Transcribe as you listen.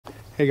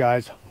Hey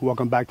guys,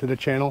 welcome back to the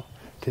channel.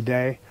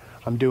 Today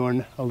I'm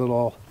doing a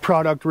little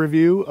product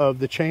review of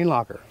the chain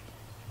locker.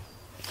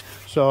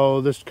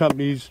 So this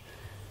company's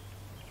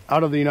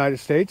out of the United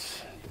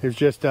States. It's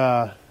just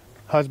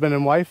husband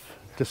and wife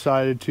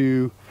decided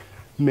to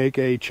make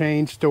a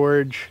chain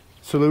storage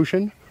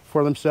solution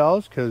for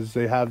themselves because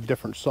they have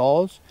different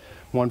saws,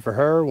 one for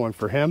her, one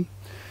for him,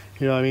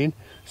 you know what I mean?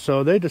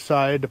 So they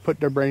decided to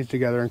put their brains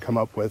together and come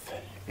up with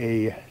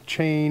a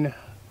chain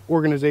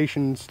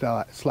organization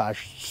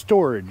slash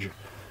storage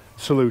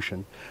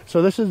solution.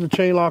 So this is the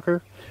chain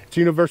locker. It's a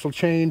universal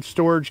chain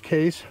storage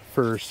case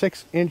for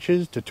 6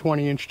 inches to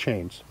 20-inch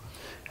chains.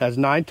 It has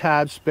 9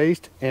 tabs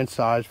spaced and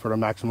sized for the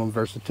maximum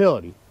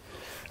versatility,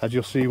 as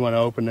you'll see when I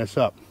open this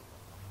up.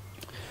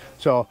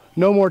 So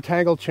no more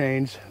tangled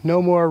chains,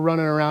 no more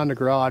running around the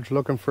garage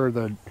looking for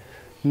the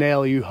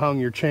nail you hung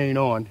your chain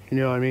on, you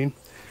know what I mean?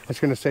 It's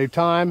going to save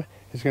time,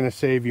 it's going to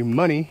save you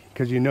money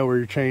because you know where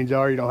your chains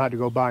are, you don't have to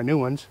go buy new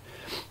ones,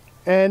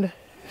 and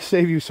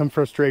save you some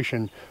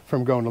frustration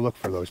from going to look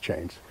for those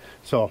chains.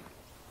 So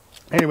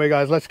anyway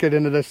guys, let's get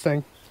into this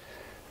thing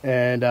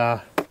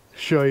and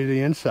show you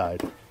the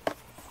inside.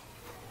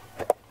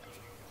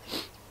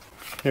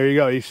 There you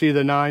go, you see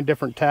the 9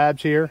 different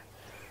tabs here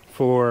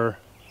for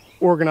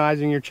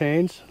organizing your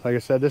chains. Like I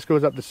said, this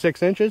goes up to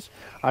 6 inches.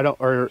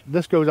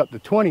 This goes up to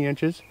 20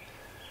 inches.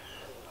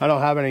 I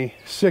don't have any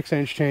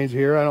 6-inch chains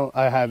here.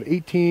 I have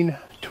 18,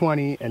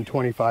 20, and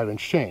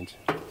 25-inch chains.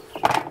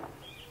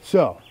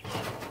 So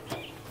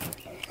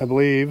I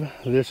believe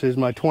this is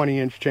my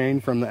 20-inch chain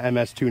from the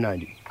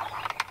MS290.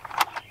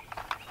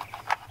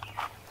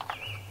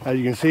 As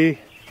you can see,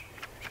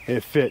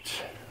 it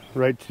fits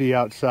right to the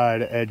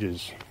outside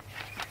edges.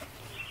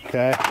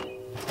 Okay.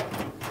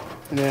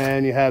 And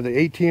then you have the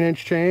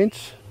 18-inch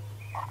chains.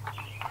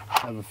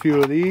 I have a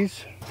few of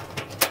these.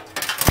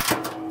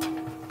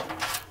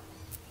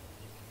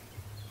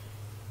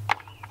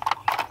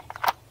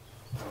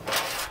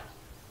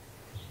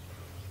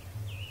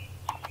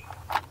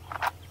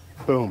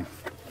 Boom.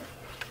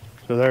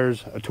 So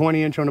there's a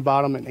 20-inch on the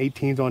bottom and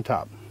 18s on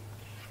top.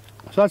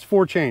 So that's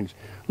 4 chains.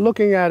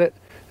 Looking at it,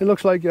 it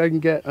looks like I can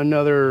get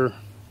another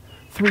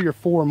 3 or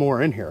 4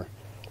 more in here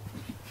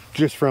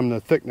just from the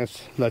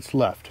thickness that's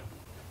left.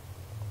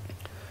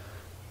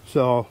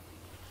 So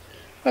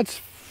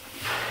that's,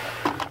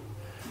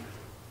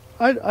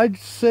 I'd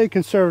say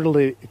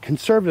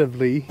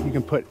conservatively you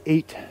can put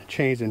 8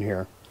 chains in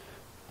here.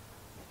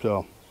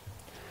 So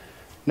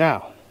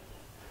now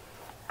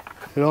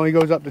it only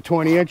goes up to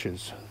 20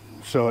 inches.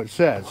 So it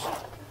says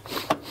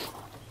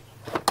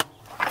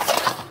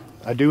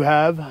I do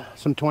have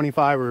some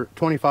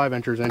 25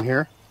 inches in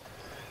here,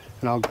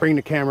 and I'll bring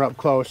the camera up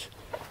close.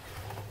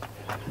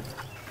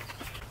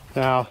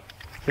 Now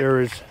there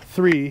is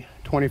 3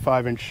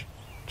 25-inch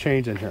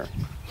chains in here.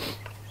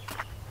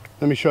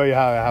 Let me show you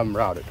how I have them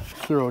routed.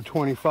 Throw a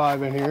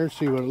 25 in here,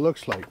 see what it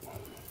looks like.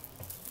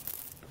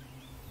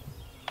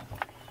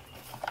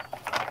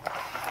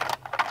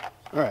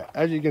 Alright,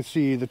 as you can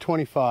see, the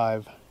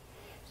 25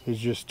 is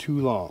just too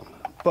long,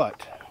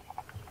 but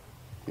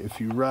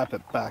if you wrap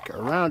it back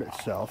around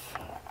itself,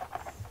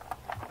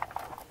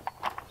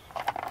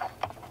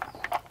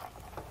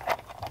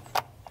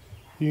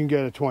 you can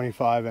get a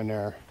 25 in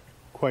there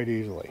quite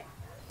easily.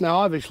 Now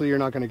obviously you're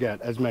not going to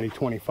get as many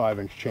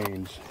 25-inch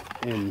chains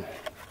in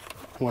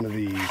one of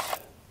these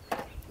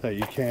that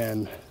you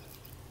can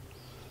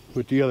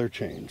with the other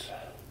chains.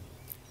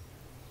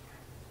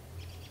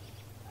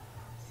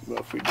 But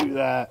if we do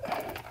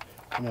that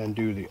and then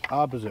do the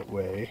opposite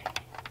way,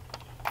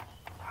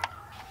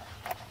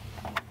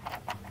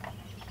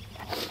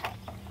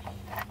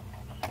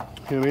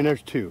 I mean,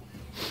 there's 2.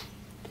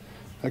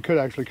 I could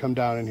actually come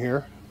down in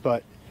here,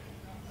 but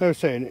I was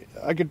saying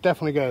I could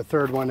definitely get a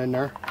 3rd one in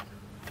there.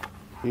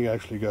 You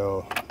actually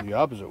go the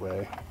opposite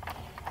way,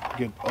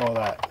 get all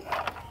that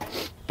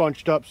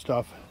bunched up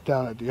stuff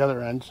down at the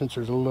other end since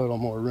there's a little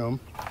more room.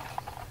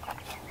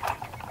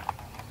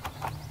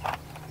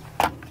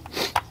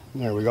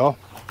 There we go,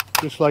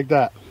 just like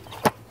that.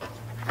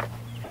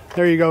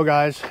 There you go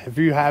guys. If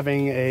you're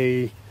having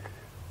a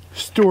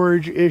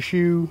storage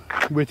issue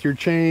with your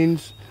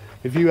chains,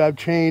 if you have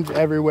chains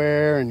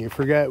everywhere and you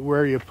forget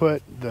where you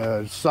put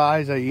the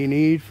size that you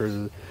need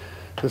for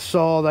the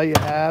saw that you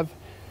have,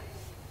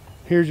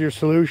 here's your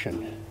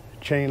solution.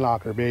 Chain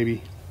locker,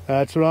 baby.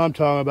 That's what I'm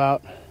talking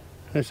about.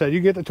 Like I said, you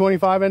get the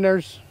 25 in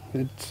there,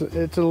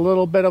 it's a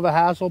little bit of a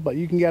hassle, but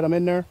you can get them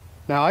in there.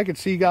 Now I could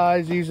see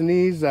guys using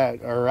these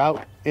that are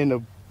out in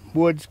the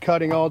woods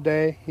cutting all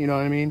day, you know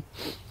what I mean?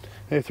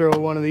 They throw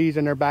one of these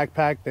in their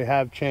backpack, they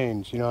have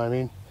chains, you know what I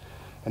mean?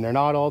 And they're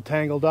not all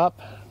tangled up,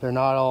 they're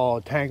not all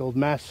a tangled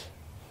mess,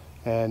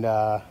 and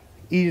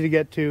easy to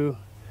get to,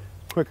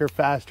 quicker,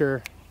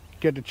 faster,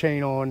 get the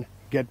chain on,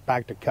 get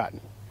back to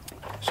cutting.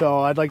 So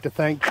I'd like to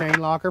thank Chain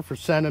Locker for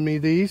sending me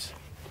these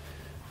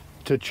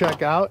to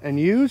check out and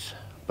use,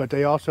 but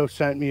they also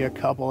sent me a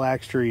couple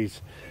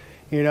extras.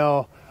 You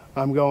know,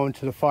 I'm going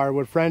to the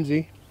Firewood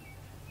Frenzy.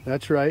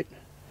 That's right.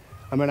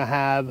 I'm gonna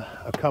have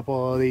a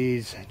couple of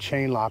these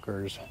chain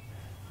lockers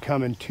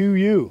coming to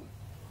you.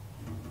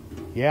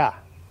 Yeah,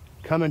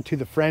 coming to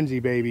the frenzy,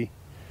 baby.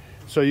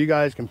 So you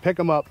guys can pick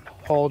them up,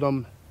 hold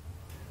them,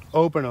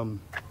 open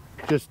them,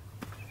 just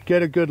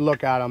get a good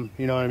look at them.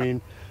 You know what I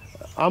mean?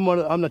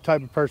 I'm the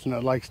type of person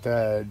that likes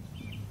to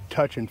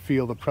touch and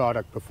feel the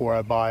product before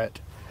I buy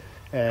it,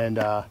 and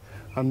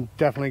I'm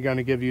definitely going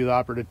to give you the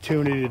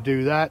opportunity to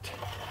do that.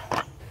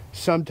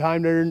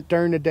 Sometime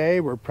during the day,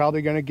 we're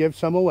probably going to give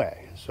some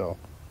away. So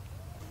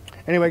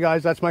anyway,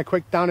 guys, that's my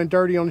quick down and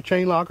dirty on the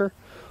chain locker.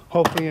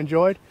 Hopefully you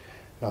enjoyed.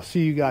 I'll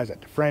see you guys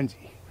at the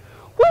frenzy.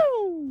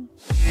 Woo!